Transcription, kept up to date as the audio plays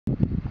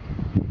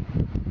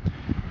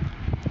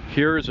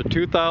Here is a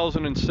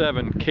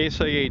 2007 Case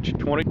IH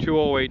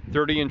 2208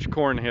 30-inch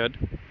corn head.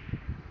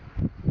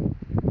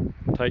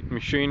 Titan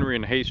Machinery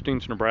in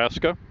Hastings,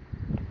 Nebraska.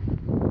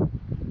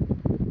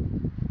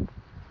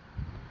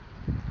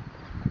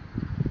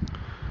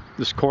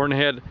 This corn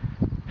head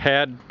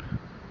had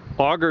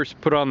augers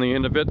put on the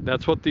end of it.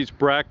 That's what these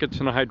brackets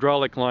and the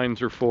hydraulic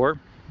lines are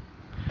for.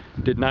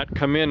 Did not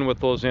come in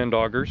with those end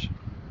augers.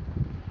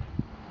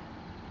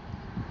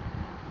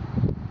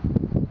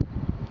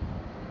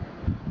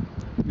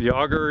 The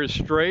auger is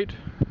straight.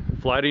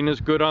 Flatting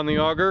is good on the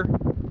auger.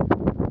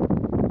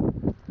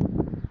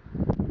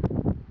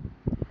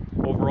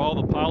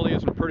 Overall, the poly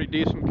is in pretty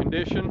decent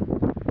condition.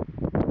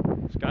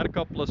 It's got a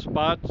couple of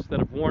spots that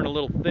have worn a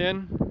little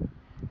thin,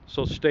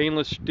 so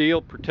stainless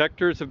steel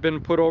protectors have been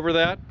put over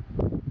that.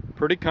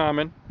 Pretty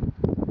common.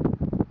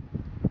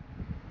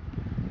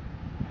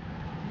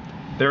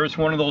 There's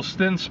one of those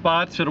thin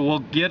spots that will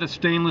get a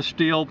stainless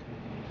steel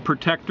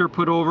protector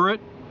put over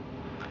it.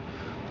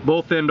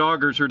 Both end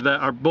augers are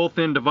that, or both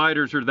end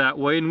dividers are that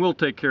way, and we'll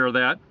take care of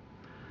that.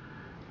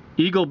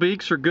 Eagle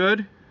beaks are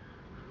good.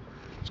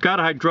 It's got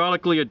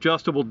hydraulically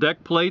adjustable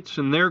deck plates,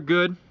 and they're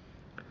good.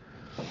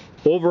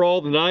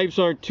 Overall, the knives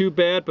aren't too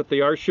bad, but they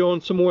are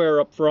showing some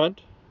wear up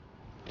front.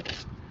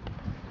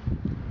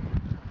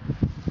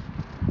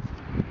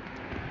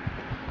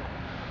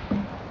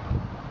 A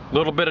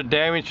little bit of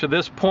damage to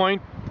this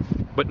point,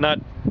 but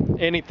not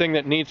anything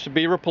that needs to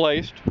be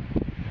replaced.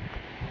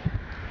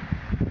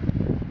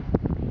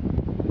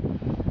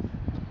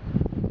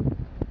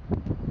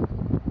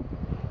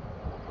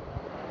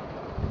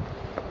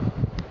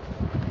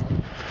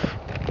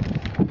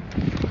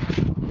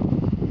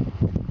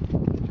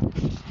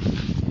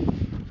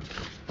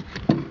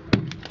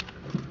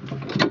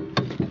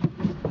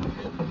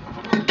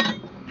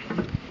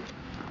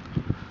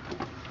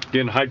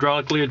 Again,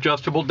 hydraulically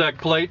adjustable deck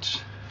plates.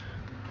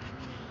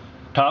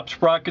 Top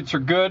sprockets are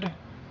good.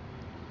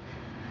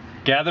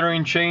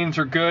 Gathering chains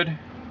are good.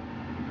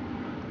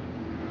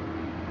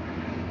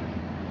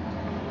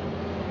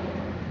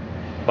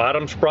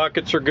 Bottom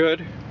sprockets are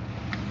good.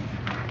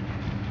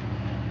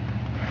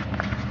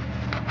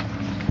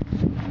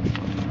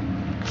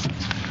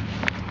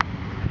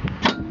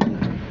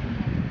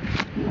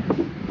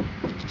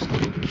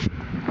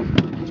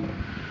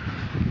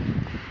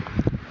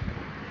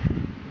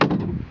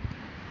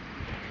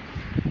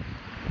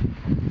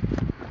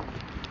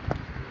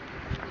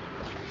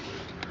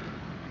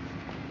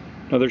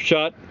 Another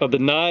shot of the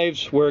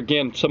knives where,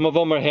 again, some of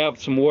them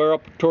have some wear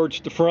up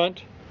towards the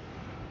front.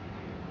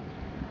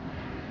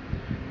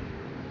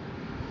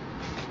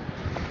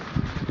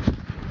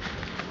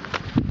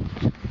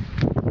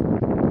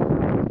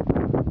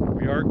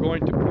 We are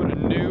going to put a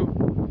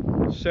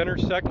new center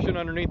section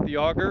underneath the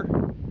auger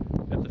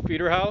at the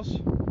feeder house.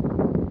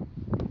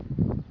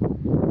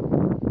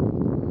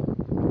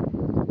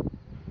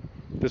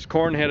 This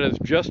corn head has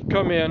just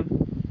come in.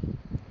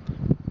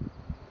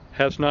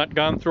 Has not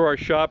gone through our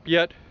shop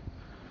yet,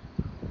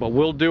 but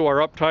we'll do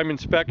our UpTime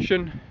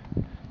inspection,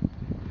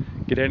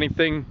 get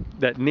anything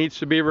that needs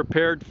to be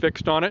repaired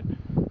fixed on it,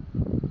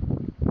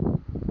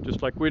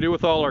 just like we do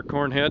with all our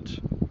corn heads.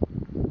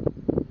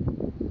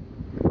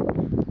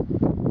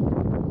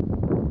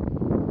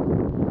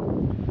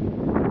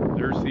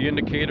 There's the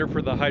indicator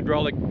for the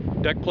hydraulic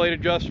deck plate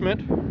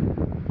adjustment.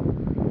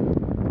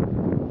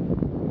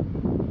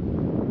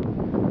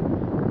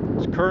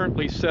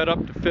 Currently set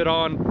up to fit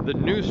on the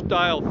new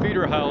style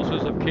feeder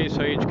houses of Case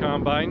IH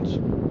combines.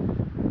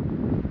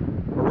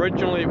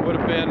 Originally it would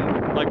have been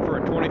like for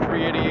a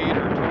 2388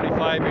 or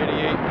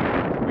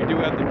 2588. We do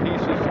have the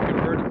pieces to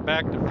convert it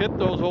back to fit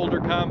those older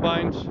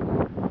combines,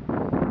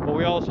 but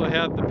we also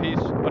have the piece,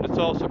 but it's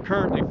also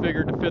currently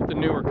figured to fit the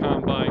newer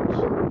combines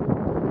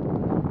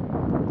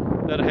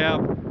that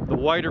have the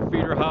wider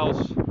feeder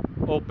house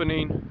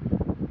opening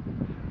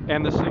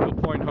and the single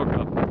point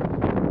hookup.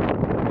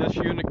 This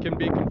unit can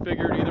be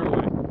configured either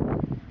way.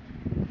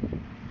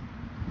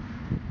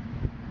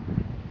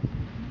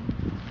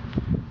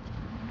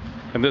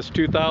 And this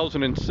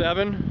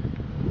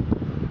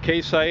 2007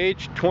 Case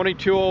IH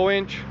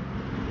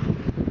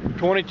 2208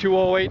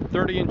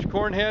 30-inch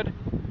corn head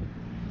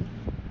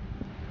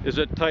is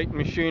at Titan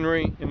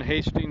Machinery in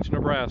Hastings,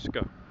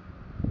 Nebraska.